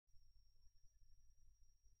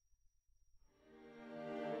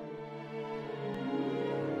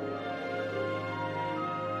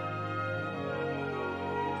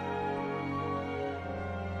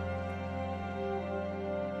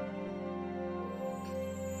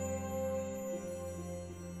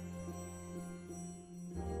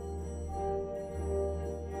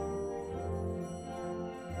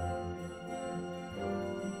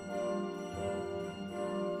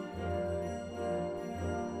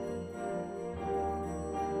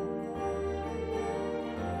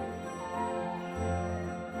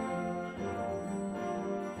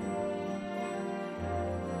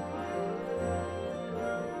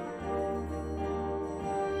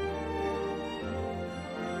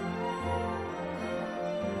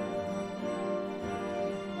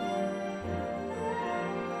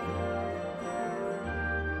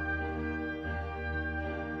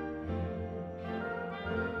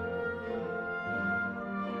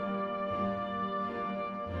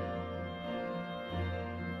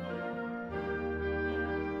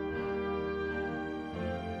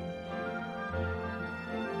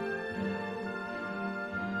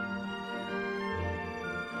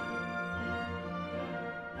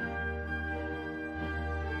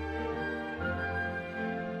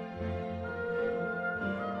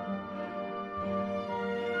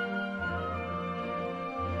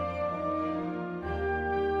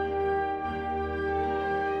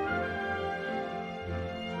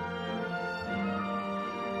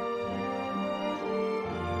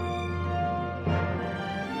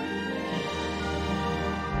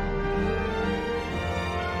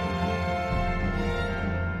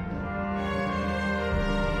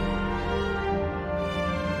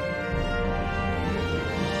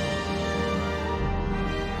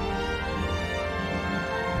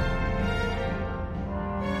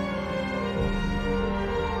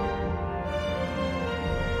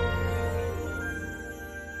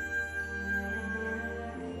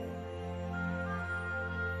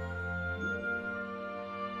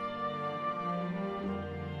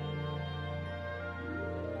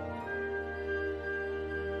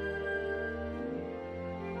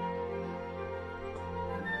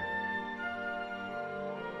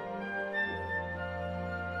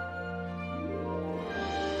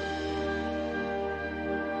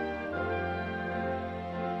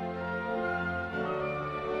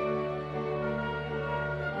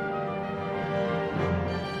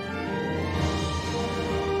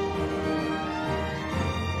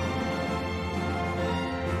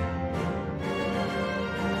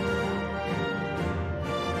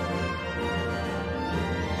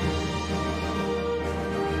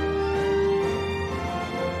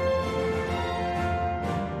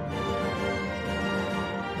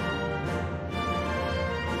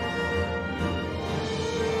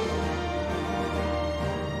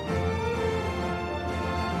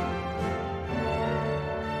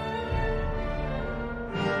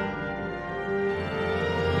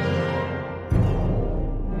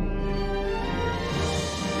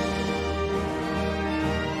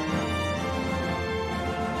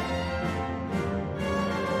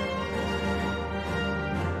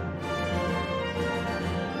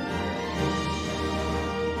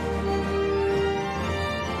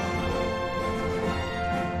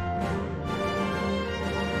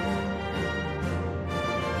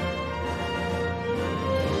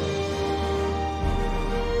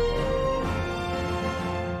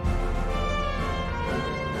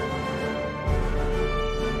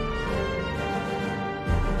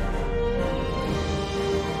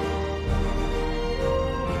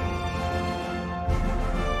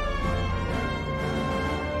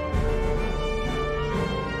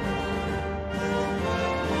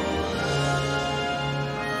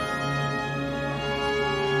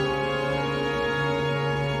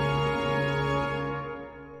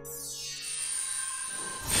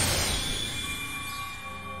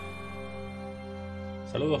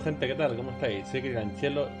Saludos gente, ¿qué tal? ¿Cómo estáis? Soy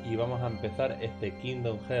Criganchelo y vamos a empezar este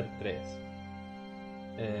Kingdom Hearts 3.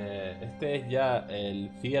 Este es ya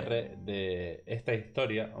el cierre de esta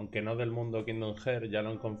historia, aunque no del mundo Kingdom Hearts, ya lo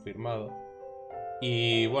han confirmado.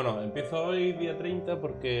 Y bueno, empiezo hoy día 30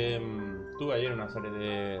 porque tuve ayer una serie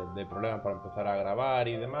de problemas para empezar a grabar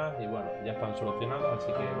y demás. Y bueno, ya están solucionados,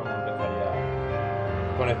 así que vamos a empezar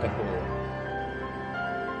ya con este juego.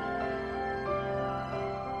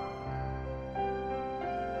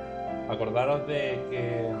 Acordaros de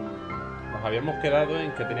que nos habíamos quedado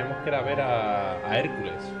en que teníamos que ir a ver a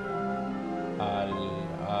Hércules, al,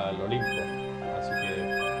 al Olimpo. Así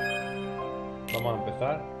que vamos a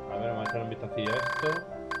empezar. A ver, vamos a echar un vistacillo a esto.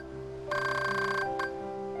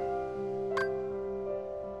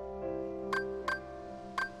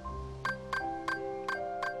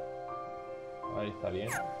 Ahí está bien.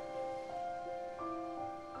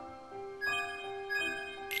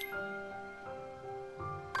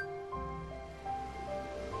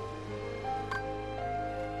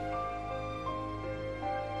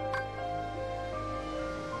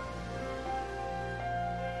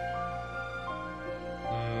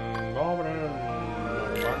 Vamos a ponerlo en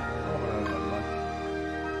normal. Vamos a ponerlo en normal.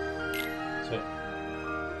 Sí.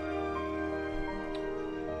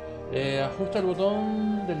 Ajusta el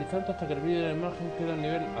botón deslizante hasta que el vídeo de la imagen quede a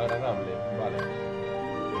nivel agradable. Vale.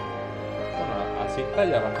 Bueno, así está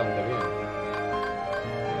ya bastante bien.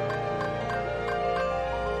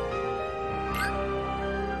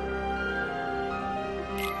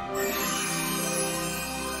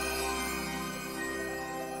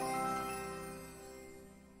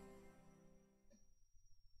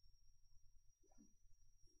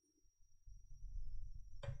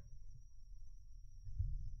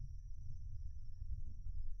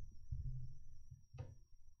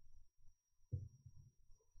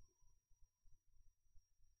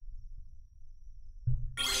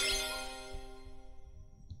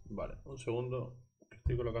 Vale, un segundo.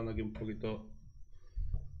 Estoy colocando aquí un poquito.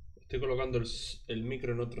 Estoy colocando el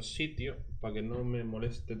micro en otro sitio para que no me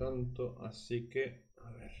moleste tanto. Así que,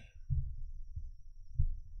 a ver.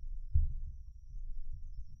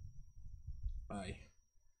 Ahí.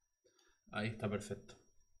 Ahí está perfecto.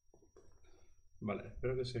 Vale,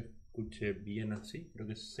 espero que se escuche bien así. Creo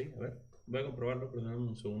que sí. A ver, voy a comprobarlo, perdóname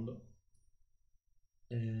un segundo.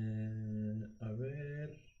 A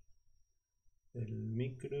ver. El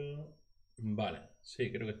micro. Vale, sí,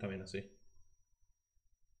 creo que está bien así.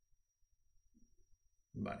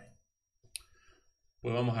 Vale.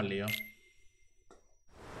 Pues vamos al lío.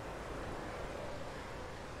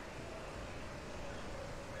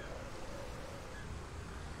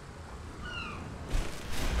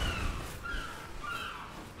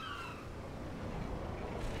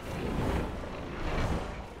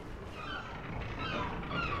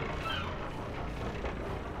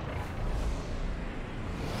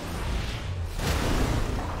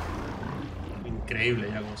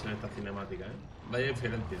 Increíble ya como se ve esta cinemática, ¿eh? Vaya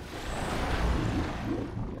diferencia.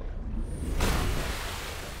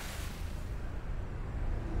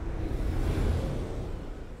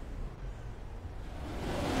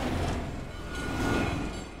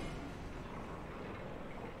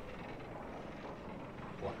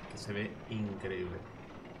 Buah, que se ve increíble.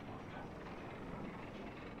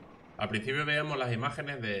 Al principio veíamos las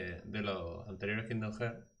imágenes de los anteriores Kingdom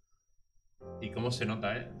Hearts y cómo se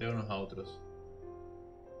nota, ¿eh? De unos a otros.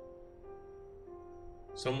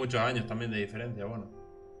 Son muchos años también de diferencia, bueno.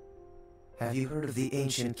 Have you heard of the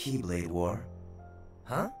ancient Keyblade War?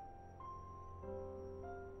 Huh?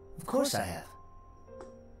 Of course I have.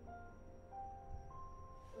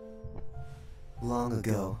 Long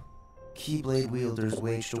ago, Keyblade wielders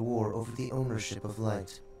waged a war over the ownership of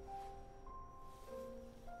light.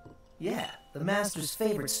 Yeah, the Master's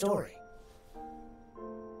favorite story.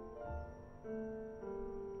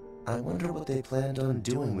 I wonder what they planned on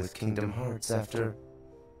doing with Kingdom Hearts after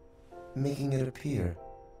making it appear.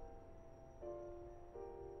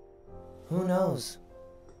 Who knows?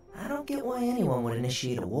 I don't get why anyone would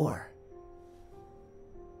initiate a war.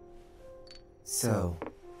 So,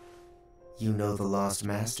 you know the Lost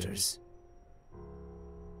Masters?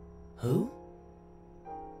 Who?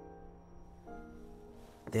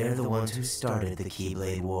 They're the ones who started the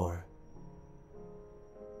Keyblade War.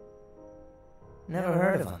 Never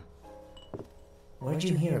heard of them. Where'd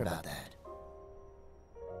you hear about that?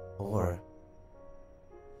 Or,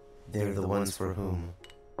 they're the ones for whom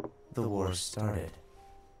the war started.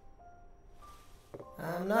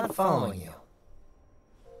 I'm not following you.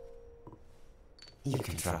 You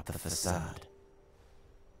can drop the facade.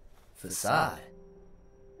 Facade?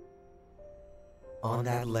 On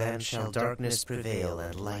that land shall darkness prevail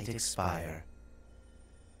and light expire.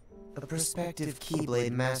 A prospective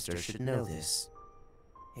Keyblade master should know this.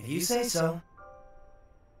 If you say so.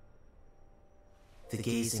 The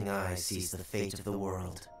gazing eye sees the fate of the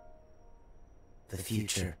world. The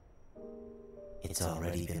future. It's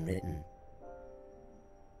already been written.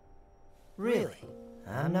 Really?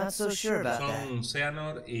 I'm not so sure about that. Son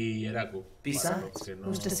Xehanort y Heraku. Besides,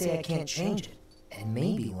 who's to say I can't change it? And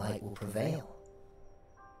maybe light will prevail.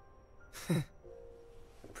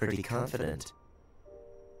 Pretty confident.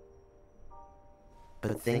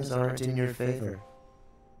 But things aren't in your favor.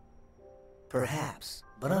 Perhaps,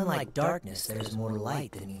 but unlike darkness, there's more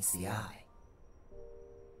light than meets the eye.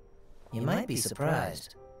 You might be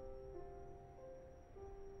surprised.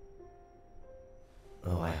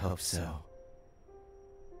 Oh, I hope so.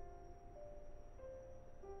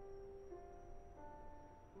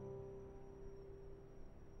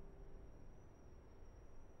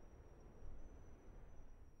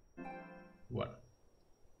 Bueno,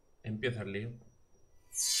 empieza el lío.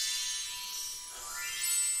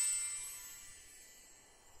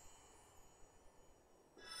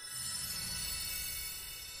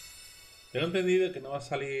 Tengo entendido que no va a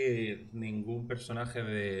salir ningún personaje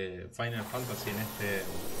de Final Fantasy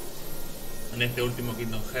en este último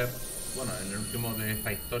Kingdom Hearts. Bueno, en el último de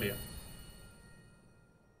esta historia.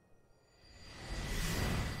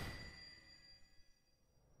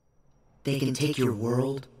 They can take your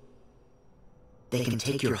world. They can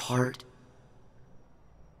take your heart.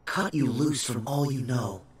 Cut you loose from all you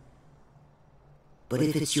know. But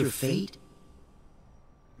if it's your fate,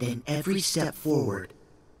 then every step forward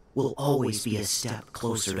will always be a step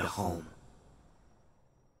closer to home.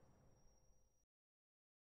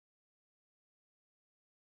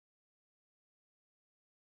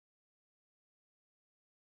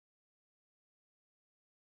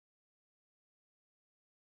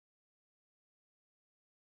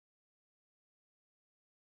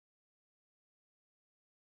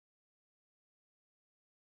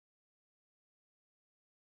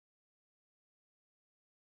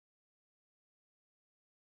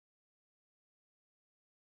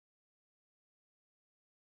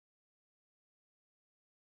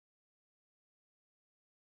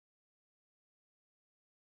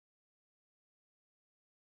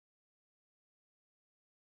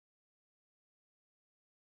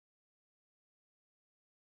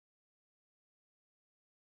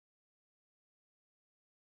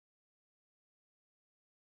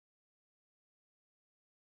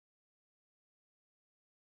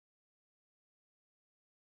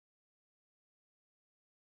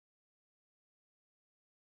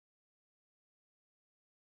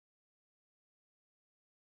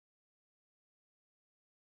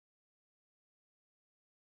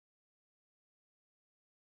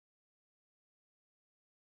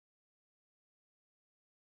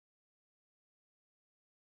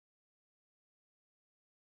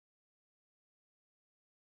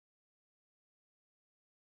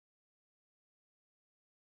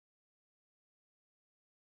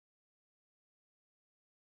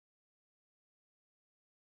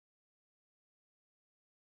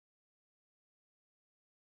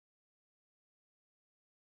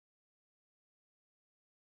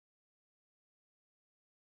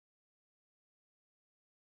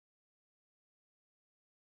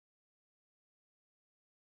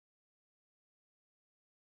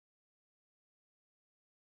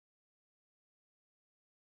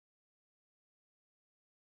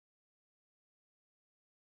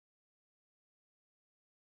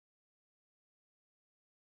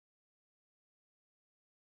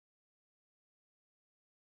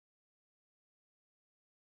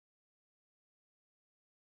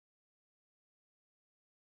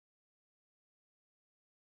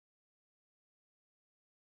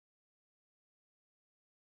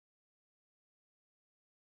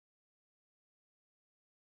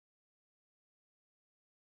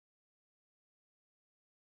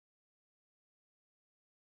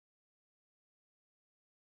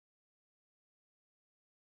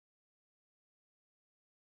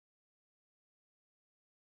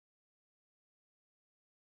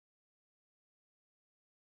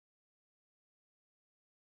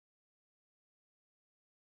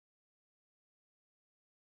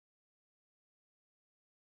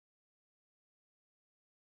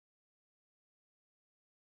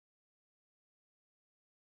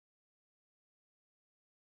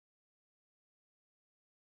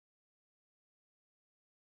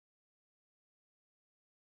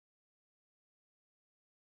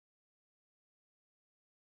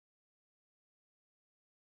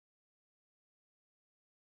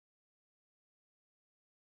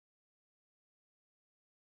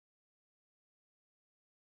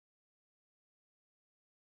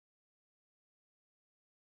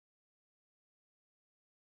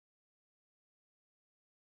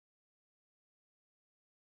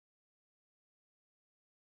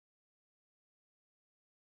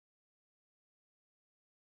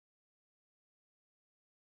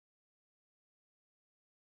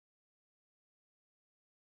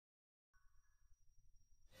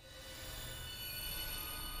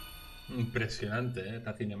 Impresionante, ¿eh?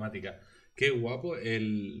 Esta cinemática. Qué guapo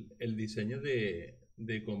el diseño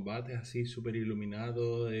de combate así súper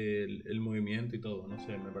iluminado, el movimiento y todo. No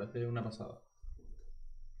sé, me parece una pasada.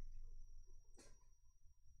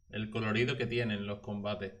 El colorido que tienen los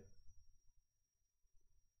combates.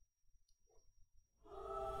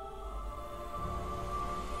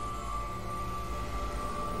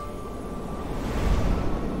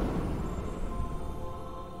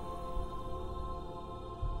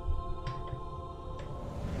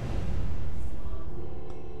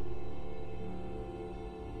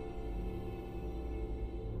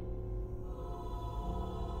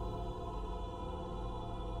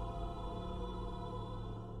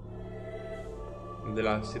 De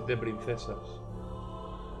las 7 princesas.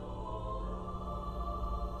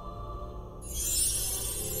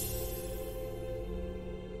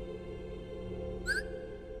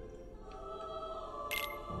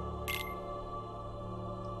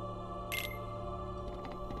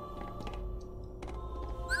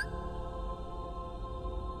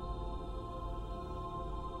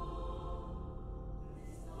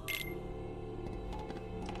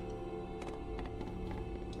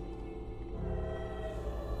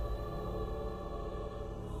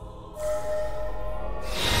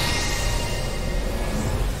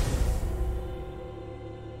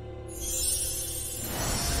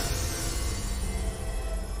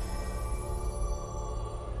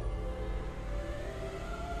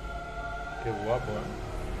 Qué guapo, ¿eh?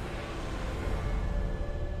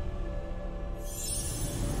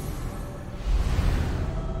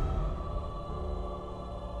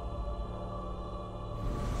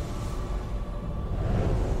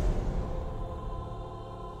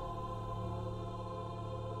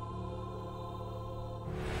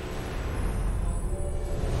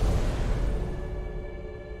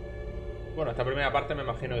 Bueno, esta primera parte me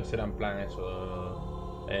imagino que será en plan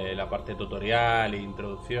eso, la parte tutorial e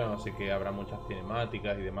introducción, así que habrá muchas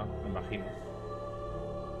cinemáticas y demás, me imagino.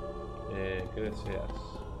 ¿Qué deseas?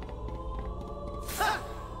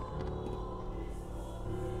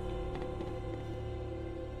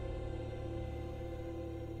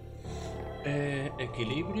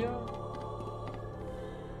 Equilibrio,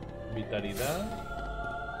 vitalidad,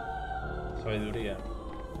 sabiduría.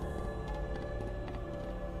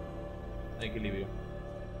 Equilibrio.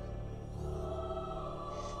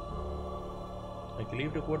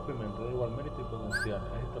 Equilibrio, cuerpo y mente, da igual mérito y potencial.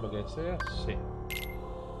 ¿Es esto lo que deseas? Sí.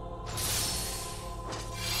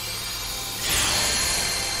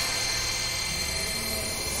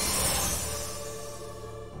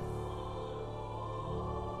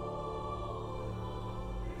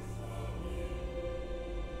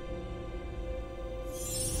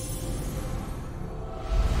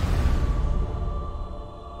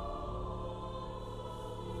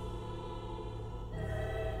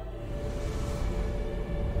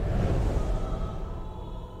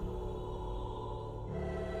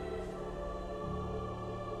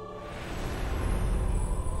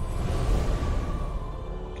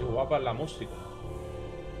 Guapa es la música.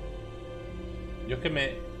 Yo es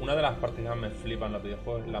que una de las partes que más me flipan los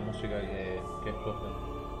videojuegos es la música que escogen.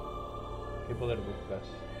 ¿Qué poder buscas?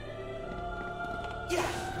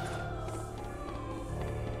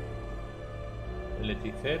 El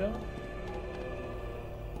hechicero,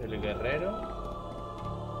 el guerrero,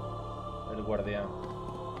 el guardián.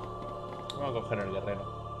 Vamos a coger el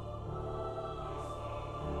guerrero.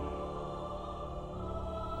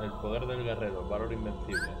 El poder del guerrero, valor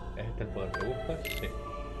invencible. ¿Es este el poder que buscas? Sí.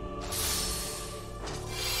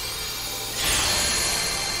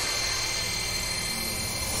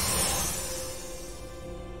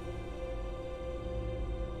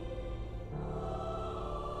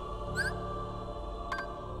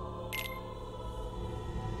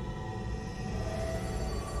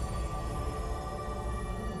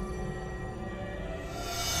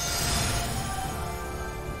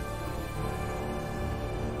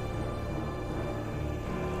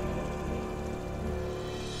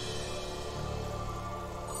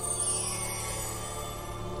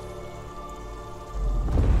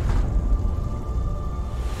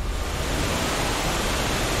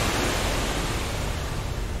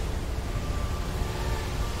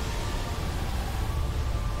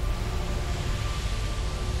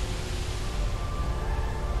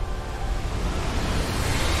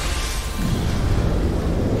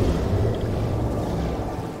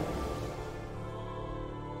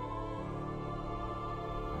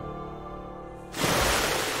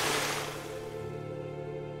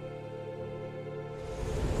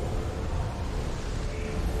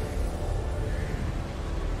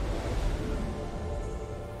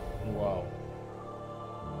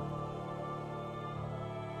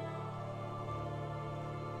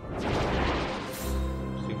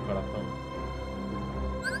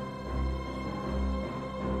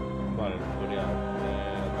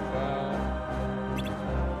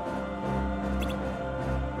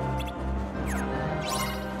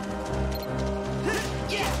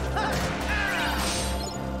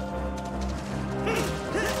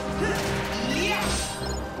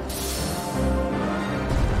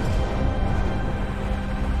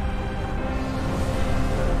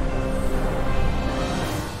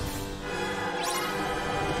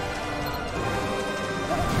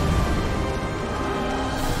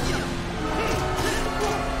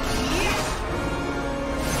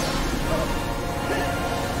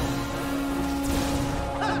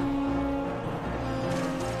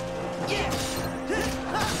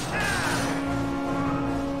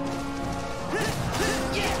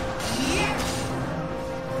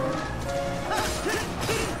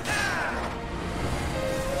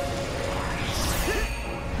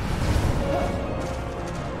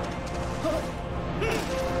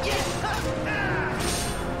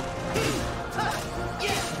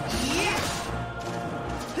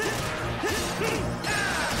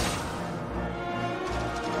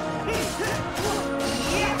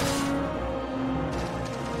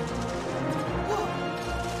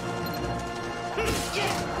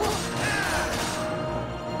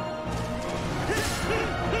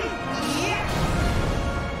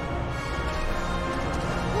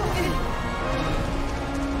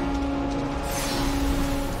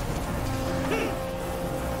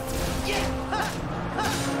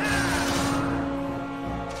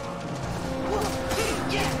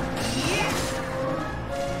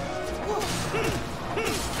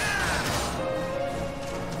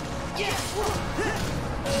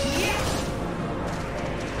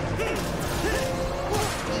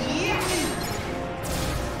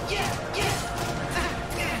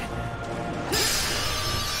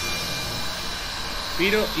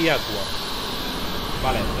 Respiro y Aqua.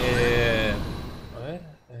 Vale, a ver,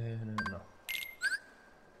 no.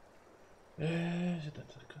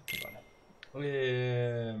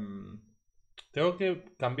 Vale. Tengo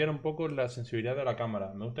que cambiar un poco la sensibilidad de la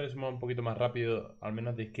cámara. Me gusta que se mueva un poquito más rápido, al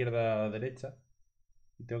menos de izquierda a derecha.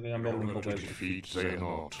 Y tengo que cambiarlo un poco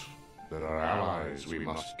eso. There are allies we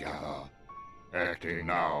must gather, acting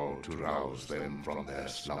now to rouse them from their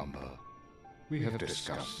slumber. We have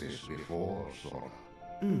discussed this before, Sora.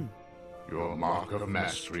 Your Mark of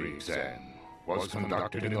Mastery exam was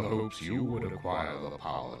conducted in the hopes you would acquire the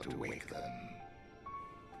power to wake them.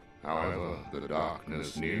 However, the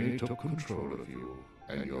darkness nearly took control of you,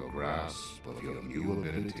 and your grasp of your new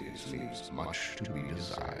abilities leaves much to be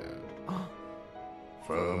desired.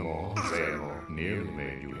 Furthermore, Xehanort nearly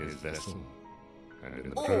made you his vessel, and in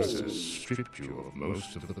the process stripped you of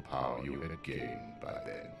most of the power you had gained by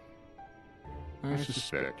then. I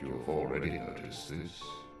suspect you have already noticed this,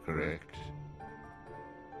 correct?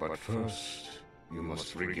 But first, you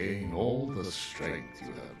must regain all the strength you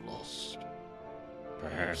have lost.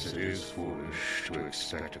 Perhaps it is foolish to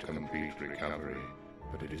expect a complete recovery,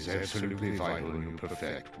 but it is absolutely vital you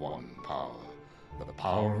perfect one power, the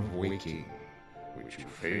power of waking, which you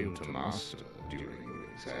failed to master during your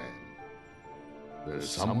exam. There's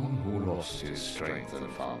someone who lost his strength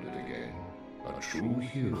and found it again, a true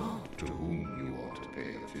hero to whom you ought to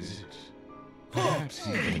pay a visit. Perhaps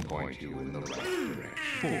he can point you in the right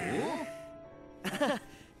direction.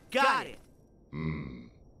 Got it!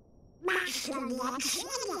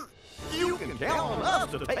 You can count on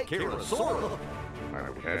us to take care of Sora. I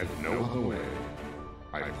would have it no other way.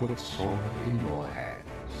 I put Sora in your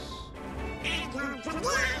hands.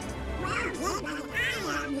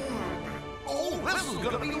 Oh, this is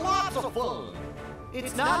gonna be lots of fun!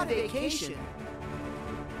 It's not a vacation.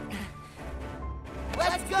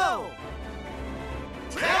 Let's go!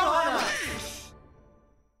 Count on us!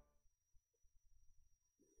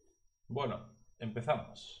 Bueno,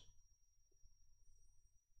 empezamos.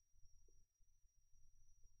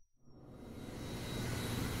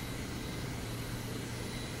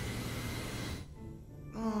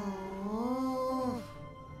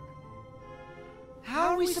 How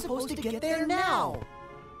are we supposed to get there now?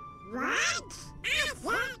 What? I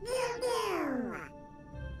thought you knew.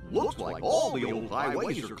 Looks like all the old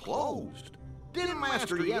highways are closed. Didn't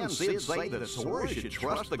Master Yen Sid say that Sora should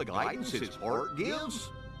trust the guidance his heart gives?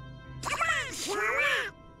 Come on,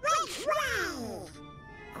 Sora. Which way?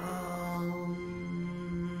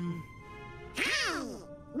 Hey,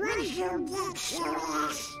 would you get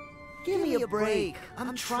serious? Give me a break.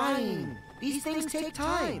 I'm trying. These things take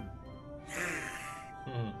time.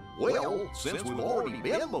 Well, since we've already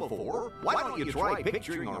been before, why don't you try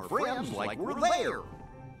picturing our friends like we're there?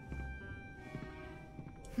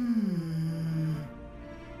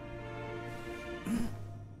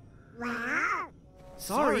 Well,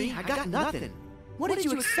 Sorry, I got nothing. What did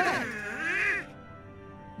you expect?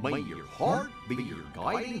 May your heart be your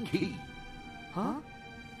guiding key. Huh?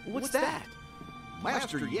 What's that?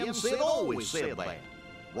 Master Yen Sid always said that,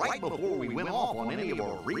 right before we went off on any of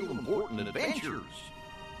our real important adventures.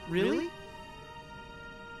 Really?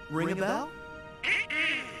 Ring a bell?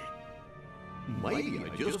 Maybe I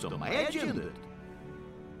just imagined it.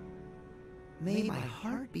 May my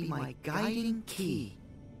heart be my guiding key.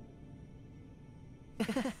 I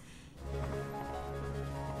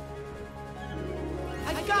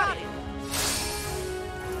got it!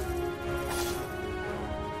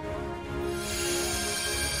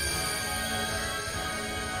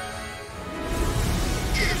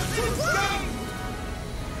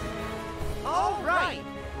 All right!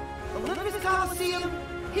 Olympus Coliseum,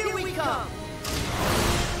 here we come!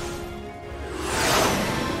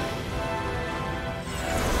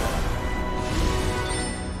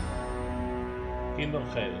 Kingdom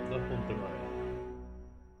Hearts 2.9.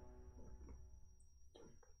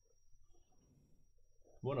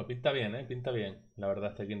 Bueno, pinta bien, pinta bien, la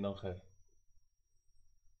verdad, este Kingdom Hearts.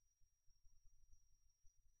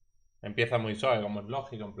 Empieza muy suave, como es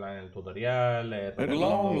lógico, en plan el tutorial, At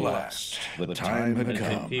long last, the time had el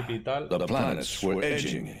come. principio y tal. The planets were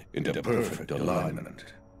edging into perfect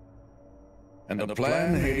alignment. And the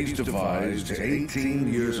plan Hades devised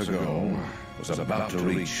 18 years ago was about to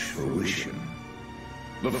reach fruition.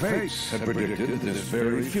 The Fates had predicted this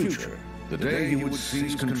very future, the day he would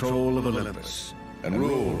seize control of Olympus and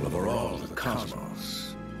rule over all the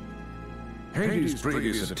cosmos. Hades'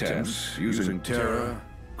 previous attempts using Terra,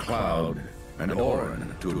 Cloud, and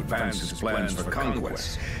Orin to advance his plans for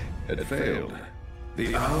conquest had failed.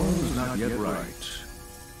 The hour was not yet right.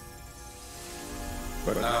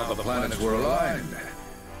 But now the planets were aligned,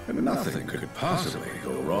 and nothing could possibly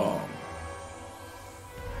go wrong.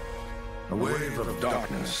 A wave of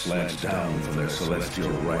darkness slants down from their celestial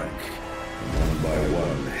rank, and one by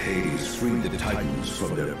one, Hades freed the Titans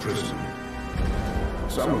from their prison.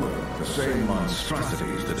 Some of them, the same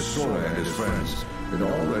monstrosities that Sora and his friends had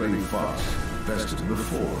already fought and bested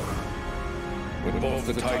before. With both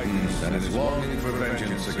the Titans and his longing for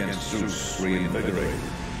vengeance against Zeus reinvigorated,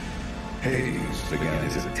 Hades began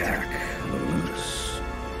his attack on Olympus.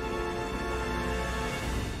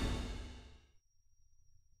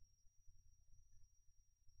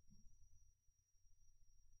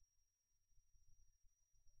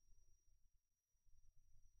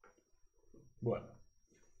 Bueno,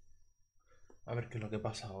 a ver qué es lo que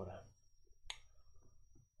pasa ahora.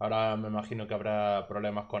 Ahora me imagino que habrá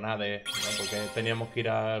problemas con Hades, ¿no? Porque teníamos que ir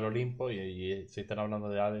al Olimpo y si están hablando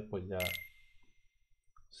de Hades, pues ya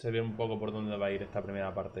se ve un poco por dónde va a ir esta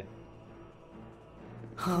primera parte.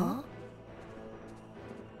 Huh?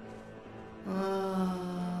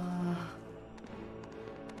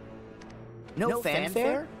 No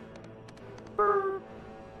fanfare?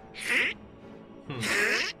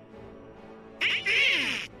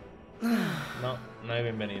 No, no hay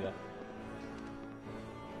bienvenida.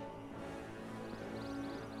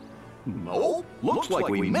 No, looks like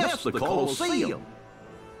we missed the Colosseum.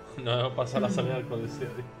 No pasa la salida del Coliseo.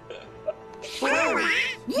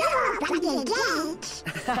 You opened the gate.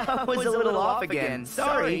 I was a little off again.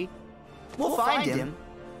 Sorry. We'll find him.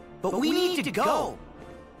 But we need to go.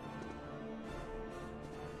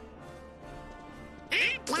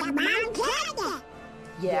 Come on, Canada.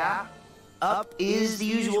 Yeah. Up is the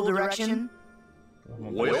usual direction.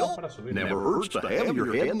 Well, never hurts to have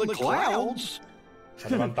your head in the clouds. Se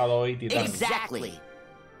ha levantado hoy titán. Exactly.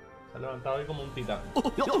 Se ha levantado hoy como un titán.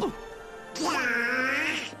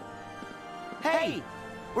 Hey,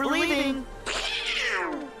 we're leaving.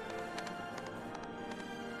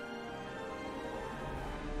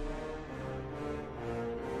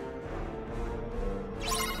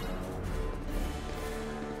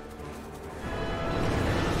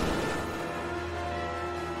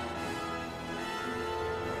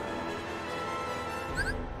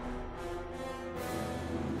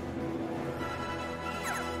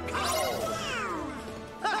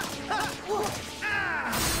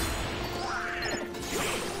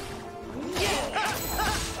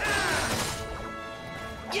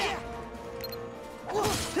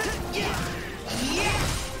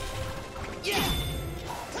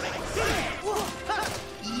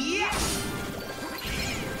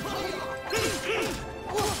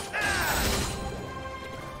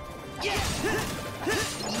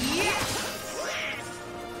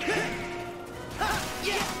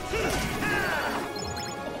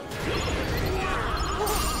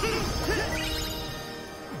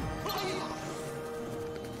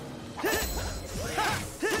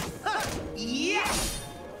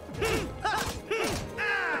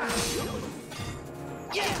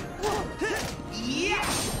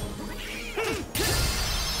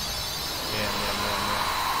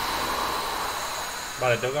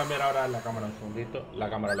 Vale, tengo que cambiar ahora la cámara un segundito. La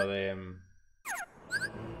cámara, lo de...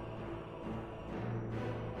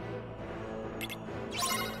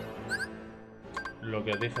 Lo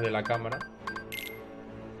que os dije de la cámara.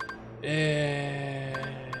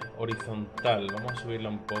 Horizontal. Vamos a subirla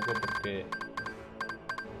un poco porque...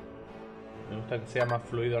 me gusta que sea más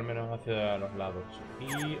fluido, al menos hacia los lados.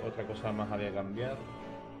 Y otra cosa más había que cambiar.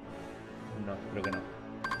 No, creo que no.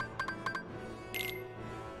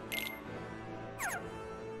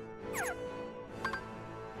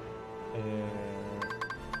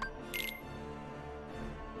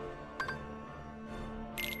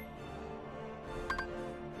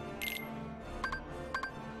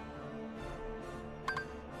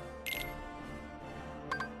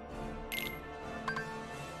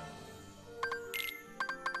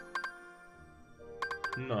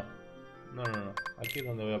 No. Aquí es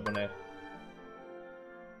donde voy a poner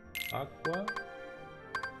Aqua.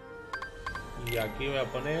 Y aquí voy a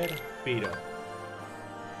poner Piro.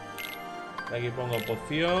 Aquí pongo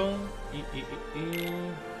poción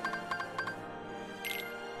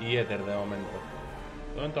y éter de momento.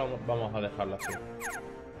 De momento vamos a dejarlo así.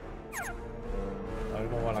 A ver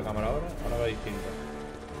cómo va la cámara ahora. Ahora va distinto.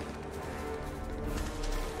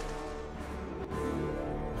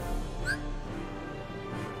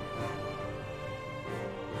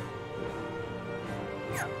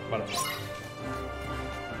 Vale.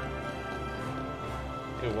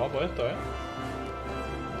 Qué guapo esto, ¿eh?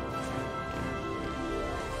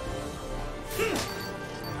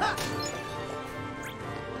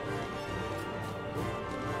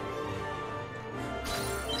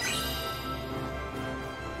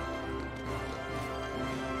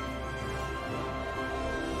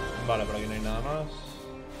 Vale, por aquí no hay nada más.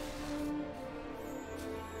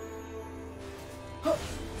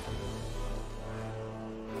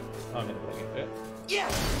 Ah, mira, por aquí.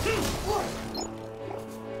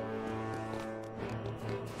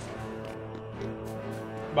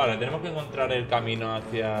 Vale, tenemos que encontrar el camino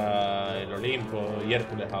hacia el Olimpo y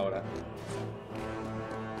Hércules ahora.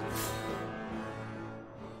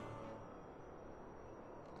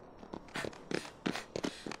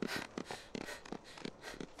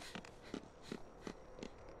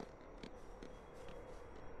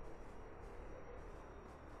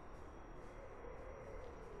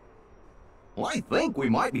 I think we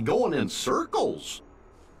might be going in circles.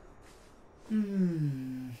 Qué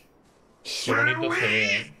bonito se ve,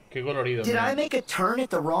 ¿eh? Qué colorido. Did I make a turn at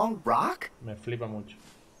the wrong rock? Me flipa mucho.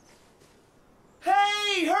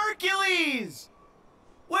 Hey, Hercules!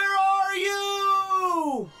 Where are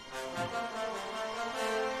you?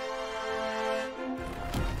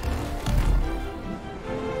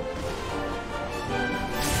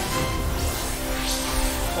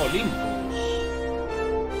 Olimpo.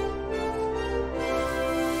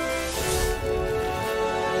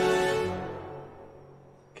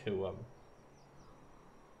 Qué guapo.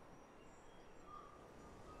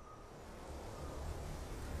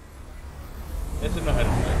 Ese no es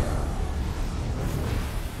Hércules.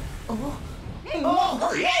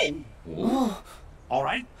 All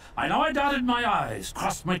right, I know I dotted my I's,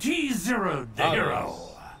 crossed my T's, zeroed the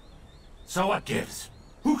hero. So what gives?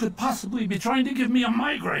 Who could possibly be trying to give me a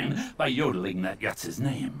migraine by yodeling that Yutz's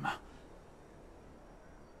name?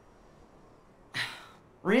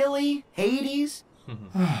 Really? Hades?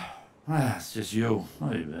 That's just you,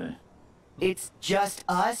 maybe. It's just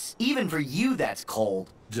us? Even for you, that's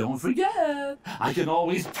cold. Don't forget, I can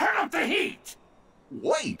always turn up the heat!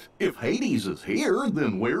 Wait, if Hades is here,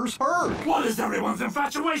 then where's her? What is everyone's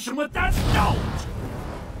infatuation with that stone?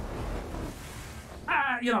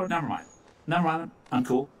 You know, never mind. Never mind, I'm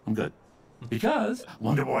cool, I'm good. Because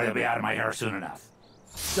Wonder Boy will be out of my hair soon enough.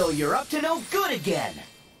 So you're up to no good again!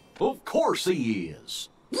 Of course he is.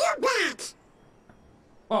 You bet!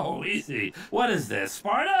 Oh, easy. What is this,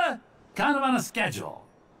 Sparta? Kind of on a schedule.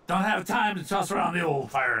 Don't have time to toss around the old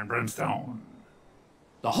fire and brimstone.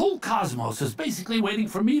 The whole cosmos is basically waiting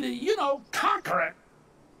for me to, you know, conquer it.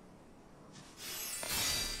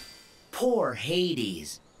 Poor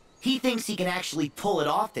Hades. He thinks he can actually pull it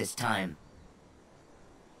off this time.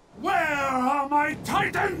 Where are my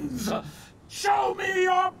titans? Show me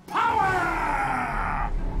your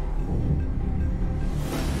power!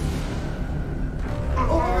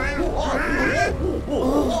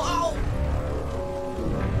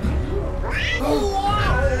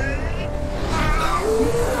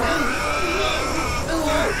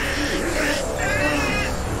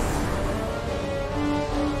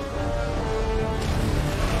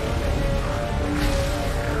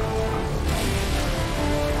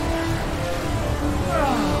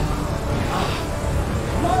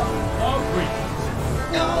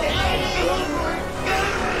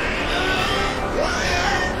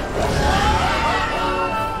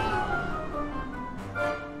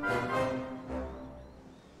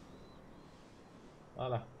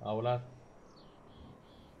 Hala, a volar.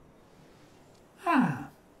 Ah,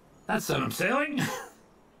 that's what I'm sailing.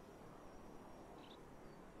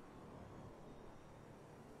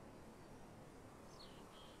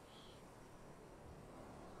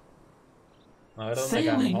 A ver dónde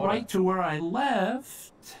Sailing quedamos ahora. right to where I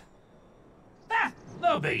left. Ah,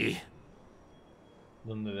 no biggie.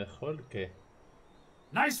 ¿Dónde dejó el qué?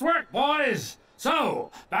 Nice work, boys. So,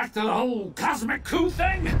 back to the whole cosmic coup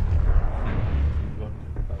thing?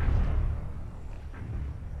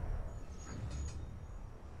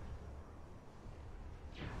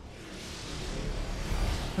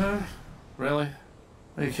 Really?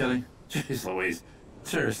 Are you kidding? Jeez Louise.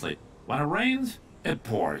 Seriously, when it rains, it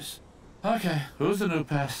pours. Okay, who's the new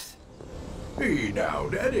pest? Hey now,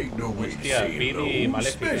 that ain't no way to Hostia, say Pili hello, Maléfica.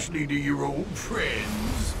 especially to your old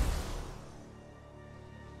friends.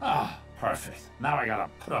 Ah, perfect. Now I gotta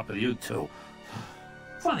put up with you two.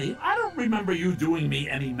 Funny, I don't remember you doing me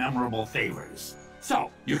any memorable favors. So,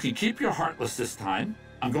 you can keep your heartless this time.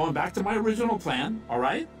 I'm going back to my original plan,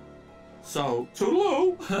 alright? So,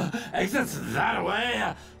 toodaloo! Exits that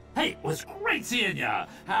way. Hey, it was great seeing ya!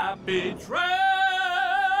 Happy trails!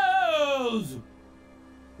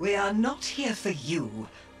 We are not here for you.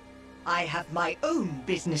 I have my own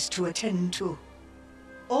business to attend to.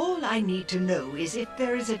 All I need to know is if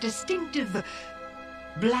there is a distinctive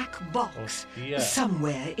black box Hostia.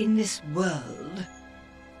 somewhere in this world.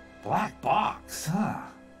 Black box, huh?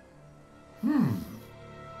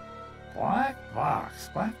 Black box,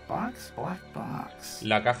 black box, black box.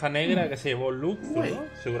 La caja negra que se llevó Luke, ¿no?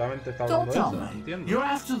 Seguramente está hablando de eso, entiendo. You're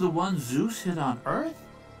after the one Zeus hit on Earth?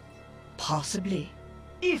 Possibly.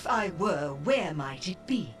 If I were, where might it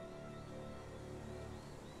be?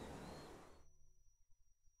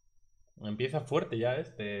 Empieza fuerte ya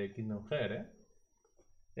este Kingdom Hearts, ¿eh?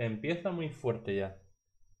 Empieza muy fuerte ya.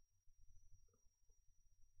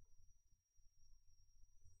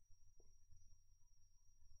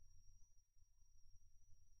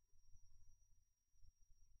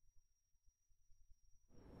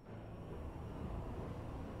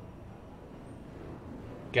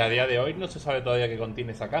 Que a día de hoy no se sabe todavía qué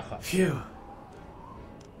contiene esa caja. Phew.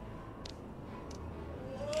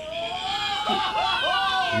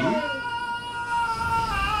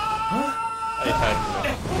 Ahí está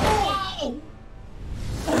Hércules.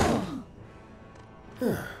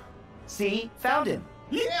 See? Found him.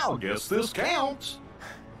 Yeah, I guess this counts.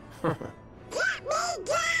 Put me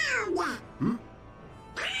down.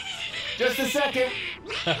 Just a second.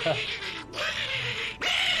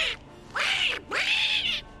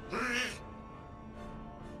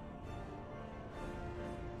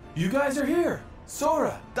 You guys are here.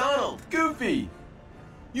 Sora, Donald, Goofy.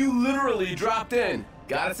 You literally dropped in.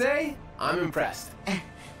 Gotta say, I'm impressed.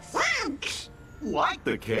 Thanks. Like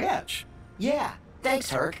the catch. Yeah,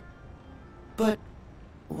 thanks, Herc. But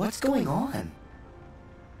what's going on?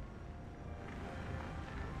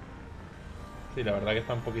 Sí, la verdad que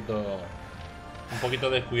está un poquito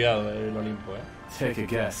descuidado el Olimpo, ¿eh? Take a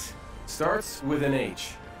guess. Starts with an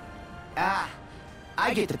H. Ah,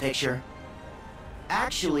 I get the picture.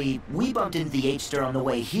 Actually, we bumped into the H-Star on the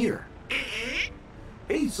way here.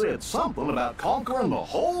 He said something about conquering the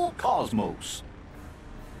whole cosmos.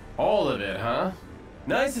 All of it, huh?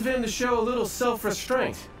 Nice of him to show a little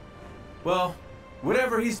self-restraint. Well,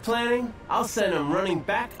 whatever he's planning, I'll send him running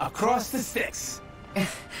back across the sticks.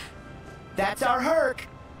 That's our Herc.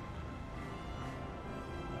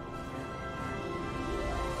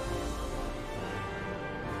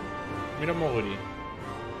 Mira el Moguri.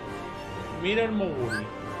 Mira el Moguri.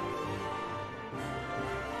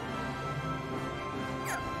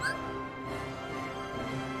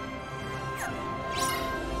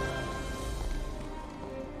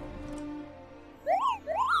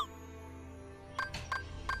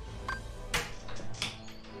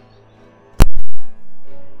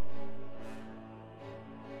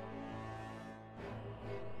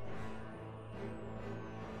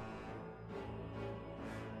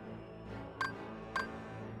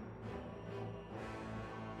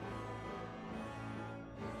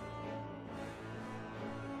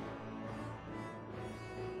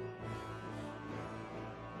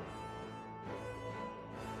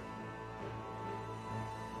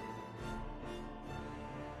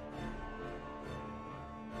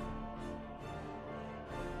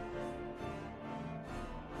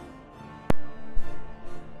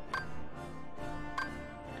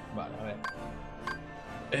 Vale, a ver.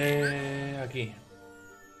 Aquí.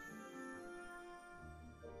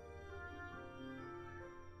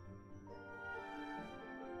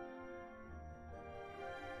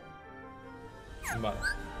 Vale.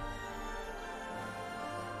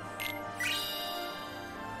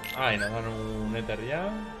 Ah, y nos dan un éter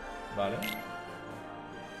ya. Vale.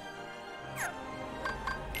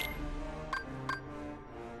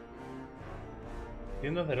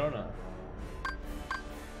 Tiendas de lona.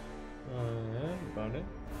 Vale.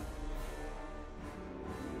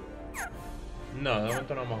 No, de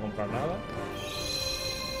momento no vamos a comprar nada.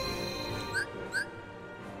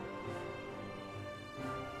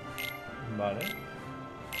 Vale.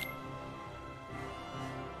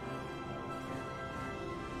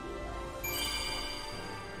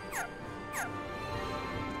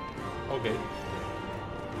 Ok.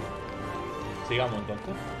 Sigamos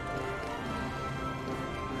entonces.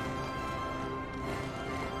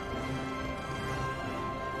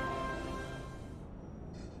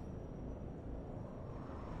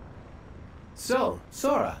 So,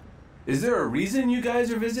 Sora, is there a reason you guys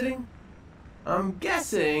are visiting? I'm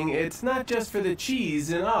guessing it's not just for the cheese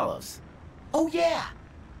and olives. Oh, yeah.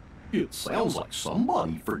 It sounds like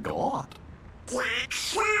somebody forgot.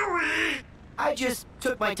 I just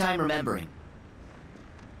took my time remembering.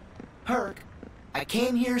 Herc, I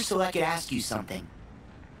came here so I could ask you something.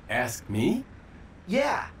 Ask me?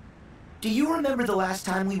 Yeah. Do you remember the last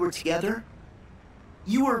time we were together?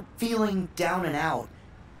 You were feeling down and out.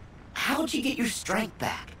 How'd you get your strength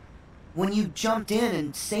back? When you jumped in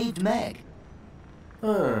and saved Meg?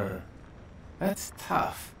 That's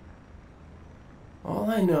tough. All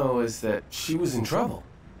I know is that she was in trouble.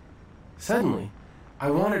 Suddenly,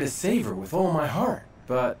 I wanted to save her with all my heart,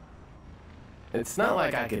 but It's not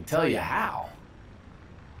like I could tell you how.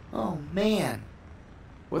 Oh, man.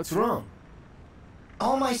 What's wrong?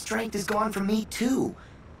 All my strength is gone from me, too.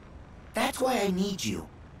 That's why I need you.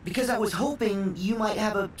 Because I was hoping you might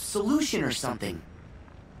have a solution or something.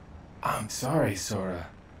 I'm sorry, Sora.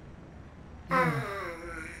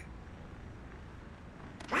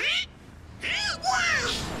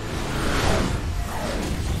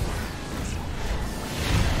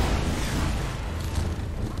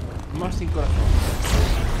 Más sin corazón.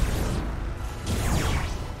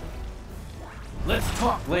 Let's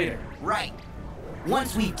talk later. Right.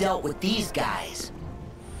 Once we've dealt with these guys.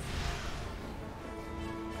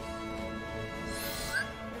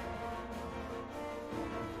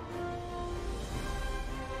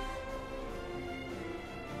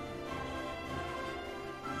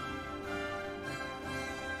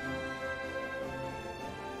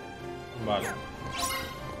 Vale.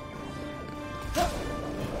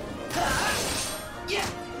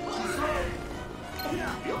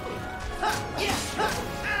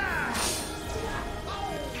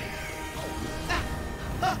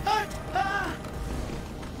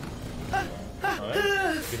 A ver,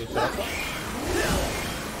 ¿quieres usar esto?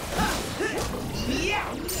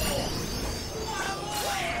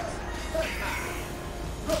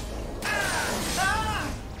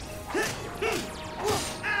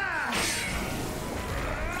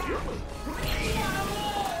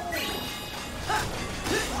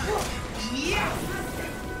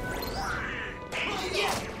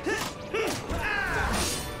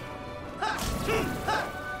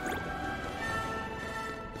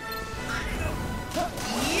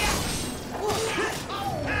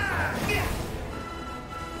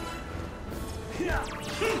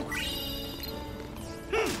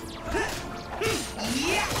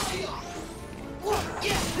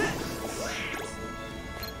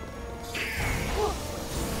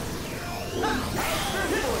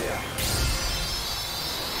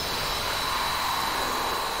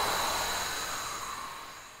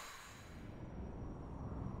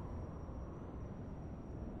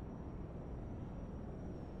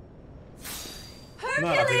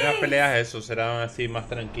 No, las primeras peleas eso serán así más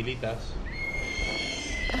tranquilitas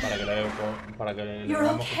para que le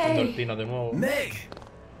vayamos cogiendo el tino de nuevo. Meg!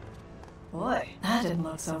 Boy, that didn't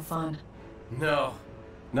look so fun. No,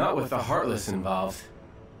 not with the Heartless involved.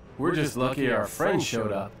 We're just lucky our friend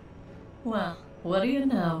showed up. Well, what do you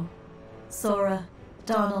know? Sora,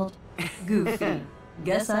 Donald, Goofy.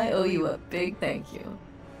 Guess I owe you a big thank you.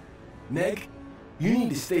 Meg, you need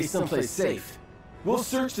to stay someplace safe. We'll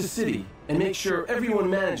search the city and make sure everyone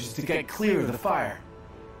manages to get clear of the fire.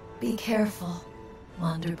 Be careful,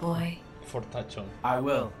 Wonder Boy. Fortachón. I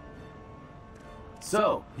will.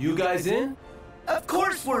 So, you guys in? Of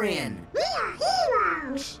course we're in! We are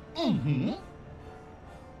heroes! Mm-hmm.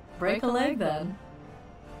 Break a leg, then.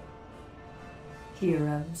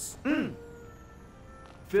 Heroes.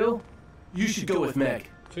 Phil, you should go with Meg.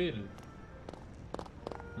 Phil.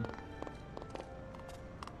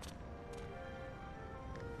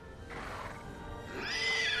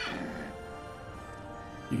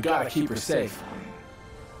 You gotta keep her safe.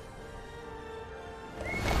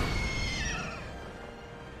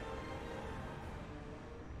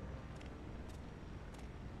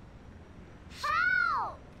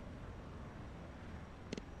 Help!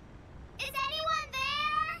 Is anyone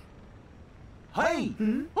there? Hey,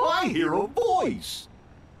 I hear a voice.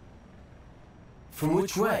 From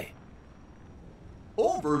which way?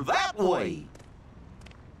 Over that way.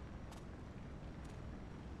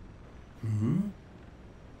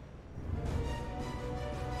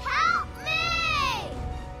 Help me!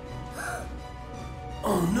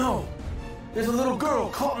 Oh no! There's a little girl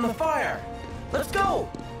caught in the fire! Let's go!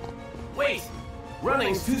 Wait!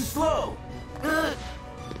 Running's too slow!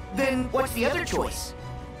 Then what's the other choice?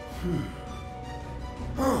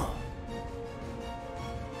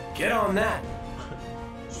 Get on that!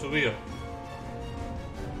 Subió.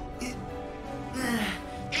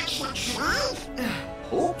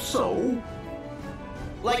 Hope so.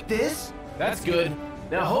 Like this? That's good.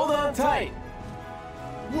 Now hold on tight!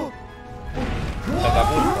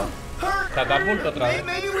 Catapulta. Catapulta otra vez.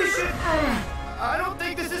 Maybe we should... I don't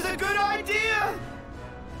think this is a good idea!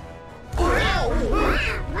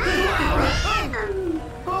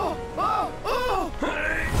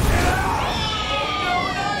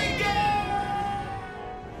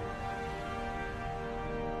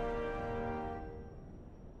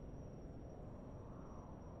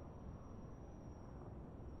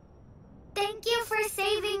 Thank you for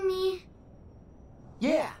saving me.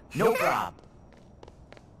 Yeah, no problem.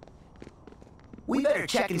 We better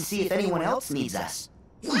check and see if anyone else needs us.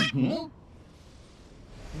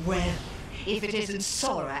 Well, if it isn't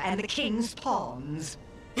Sora and the king's pawns.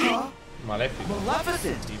 Huh? Maléfico.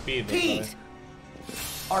 Maleficent! Y Pete, Pete!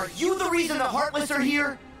 Are you the reason the Heartless are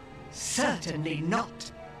here? Certainly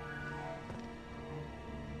not.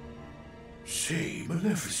 Say,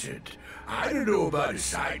 Maleficent, I don't know about his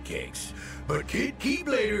sidekicks, but Kid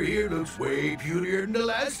Keyblader here looks way punier than the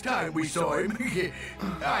last time we saw him.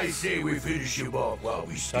 I say we finish him off while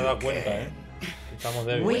we still can.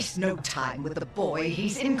 Waste no time with the boy.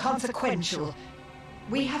 He's inconsequential.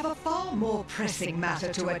 We have a far more pressing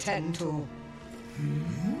matter to attend to.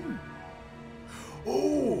 Hmm?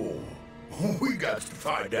 Oh, we got to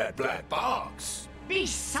find that black box. Be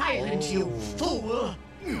silent, you fool!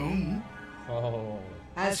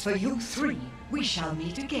 As for you three, we shall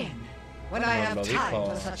meet again. When I have time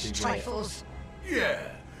for such trifles. Yeah,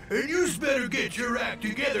 and you's better get your act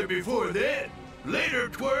together before then. Later,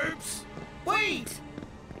 twerps. Wait!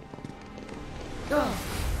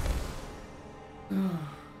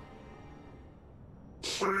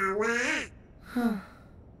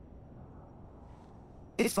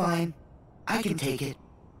 It's fine. I can take it.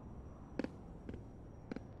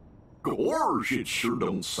 Gorge, it sure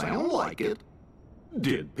don't sound like it.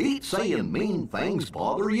 Did Pete saying mean things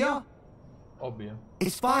bother ya? Obvio.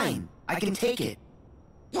 It's fine. I can take it.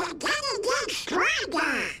 You're gonna get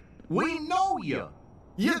stronger. We know ya.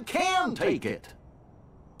 You can take it.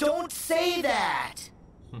 Don't say that!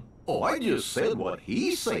 Oh, I just said what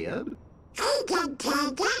he said. I can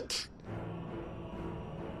take it.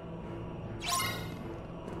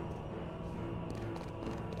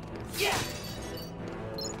 Yeah.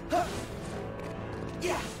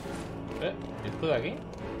 Yeah. ¿Esto de aquí?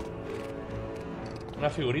 Una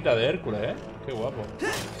figurita de Hércules, Qué guapo.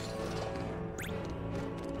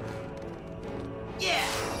 Yeah.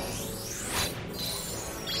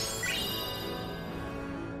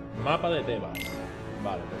 Mapa de Tebas.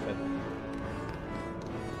 Vale, perfecto.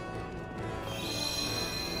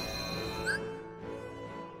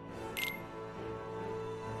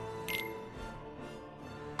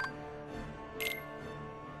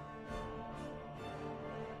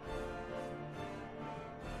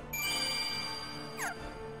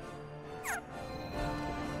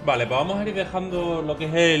 Vale, pues vamos a ir dejando lo que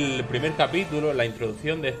es el primer capítulo, la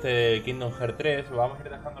introducción de este Kingdom Hearts 3. Vamos a ir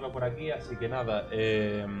dejándolo por aquí, así que nada,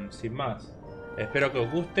 sin más. Espero que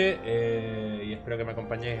os guste y espero que me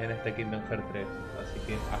acompañéis en este Kingdom Hearts 3. Así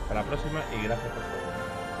que hasta la próxima y gracias por todo.